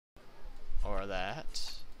or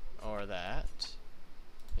that, or that.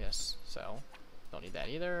 Yes, sell. Don't need that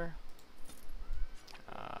either.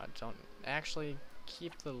 Don't actually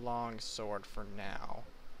keep the long sword for now.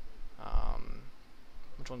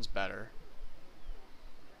 Which one's better?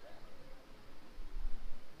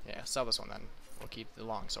 Yeah, sell this one then. We'll keep the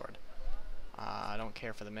long sword. I don't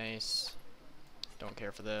care for the mace. Don't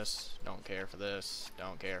care for this. Don't care for this.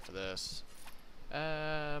 Don't care for this. Do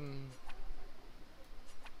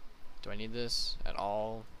I need this at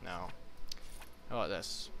all? No. How about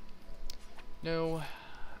this? No.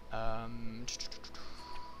 No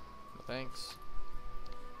thanks.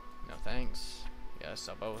 No thanks. Yes,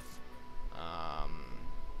 I'll both.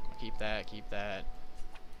 Keep that, keep that.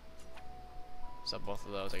 Sell both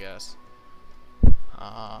of those, I guess.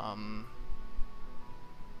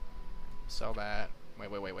 Sell that.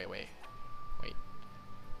 Wait.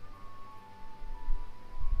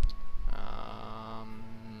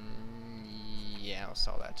 Yeah, I'll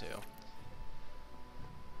sell that too.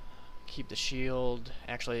 Keep the shield.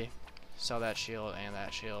 Actually, sell that shield and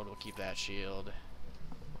that shield. We'll keep that shield.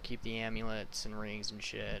 We'll keep the amulets and rings and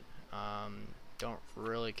shit. Don't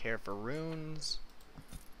really care for runes.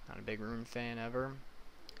 Not a big rune fan ever.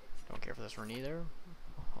 Don't care for this rune either.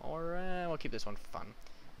 Or we'll keep this one for fun.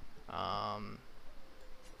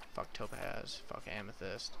 Fuck topaz. Fuck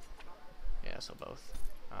amethyst. Yeah, so both.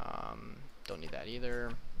 Don't need that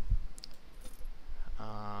either.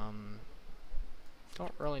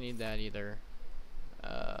 Don't really need that either.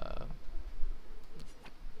 Don't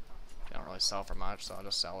really sell for much, so I'll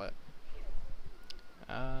just sell it.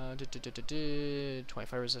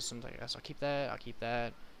 25 resistance, I guess I'll keep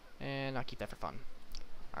that, and I'll keep that for fun.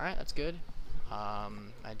 Alright, that's good. I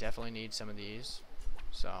definitely need some of these.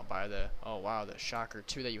 So I'll buy the, oh wow, the Shocker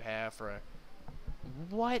 2 that you have for a,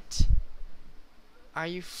 what? Are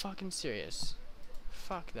you fucking serious?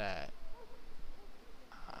 Fuck that.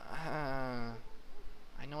 I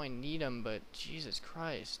know I need them, but Jesus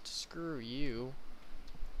Christ, screw you.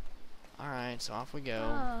 Alright, so off we go.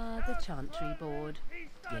 Ah, the chantry board.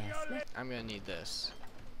 Yes, let's I'm gonna need this.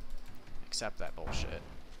 Accept that bullshit.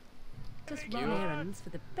 just Thank run you. errands for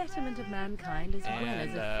the betterment of mankind as well as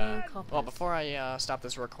And, a few coppers. well, before I stop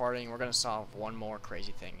this recording, we're gonna solve one more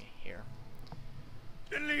crazy thing here.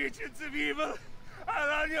 The legions of evil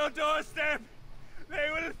are on your doorstep. They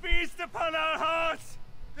will feast upon our hearts.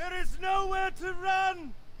 There is nowhere to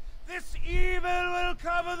run. This evil will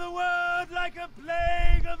cover the world like a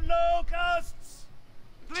plague of locusts.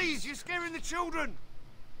 Please, you're scaring the children.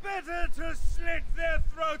 Better to slit their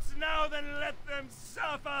throats now than let them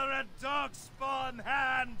suffer at darkspawn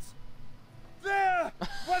hands. There!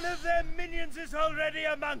 One of their minions is already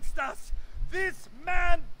amongst us. This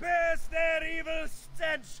man bears their evil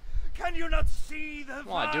stench. Can you not see the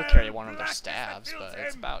Well, I do vile carry one of their blackness staves, that fills but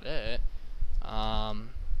that's him? about it.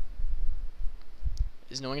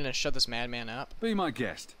 Is no one gonna shut this madman up? Be my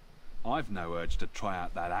guest. I've no urge to try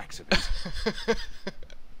out that axe of his.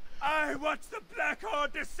 I watch the Black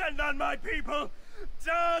Horde descend on my people.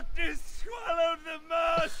 Darkness swallowed the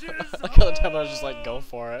marshes. I like how the time I was just like, go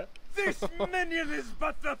for it. This minion is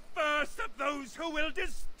but the first of those who will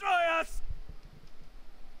destroy us.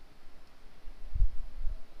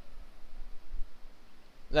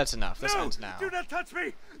 That's enough. This No, ends now. do not touch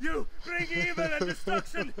me. You bring evil and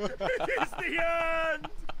destruction. It is the end.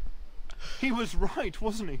 He was right,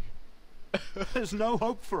 wasn't he? There's no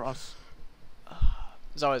hope for us.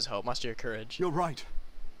 There's always hope. Muster your courage. You're right.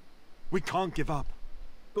 We can't give up.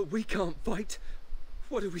 But we can't fight.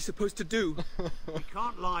 What are we supposed to do? We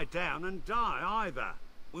can't lie down and die either.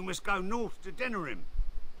 We must go north to Denerim.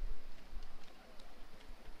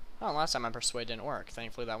 Oh, last time I persuade didn't work.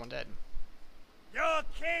 Thankfully that one did. Your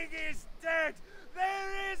king is dead.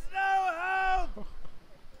 There is no hope.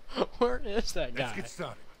 Where is that guy? Let's get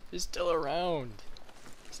started. He's still around.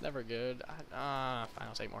 It's never good. Fine,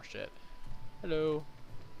 I'll take more shit. Hello.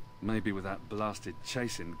 Maybe with that blasted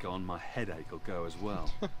chasing gone, my headache will go as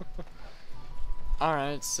well.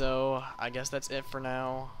 Alright, so I guess that's it for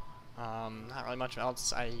now. Not really much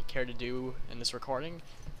else I care to do in this recording.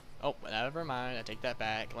 Oh, never mind. I take that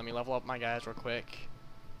back. Let me level up my guys real quick.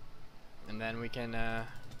 And then we can,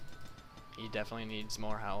 he definitely needs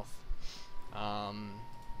more health. And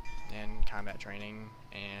combat training.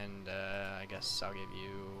 And, I guess I'll give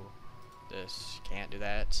you this. Can't do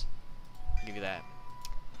that. I'll give you that.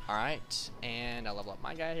 Alright, and I'll level up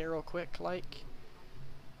my guy here real quick, like.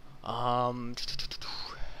 Not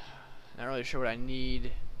really sure what I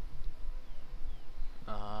need.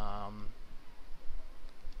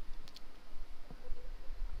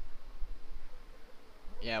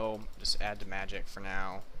 Yeah, we'll just add to magic for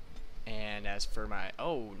now. And as for my,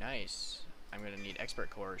 oh, nice. I'm gonna need expert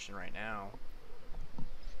coercion right now.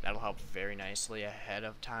 That'll help very nicely ahead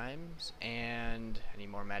of times, and I need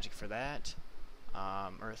more magic for that.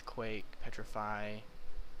 Earthquake, petrify.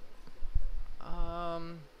 I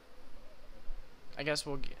guess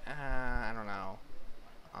we'll. I don't know.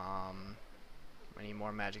 I need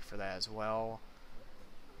more magic for that as well.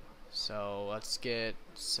 So let's get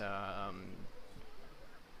some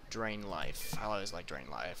Drain Life. I always like Drain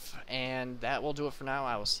Life. And that will do it for now.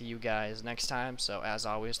 I will see you guys next time. So as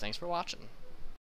always, thanks for watching.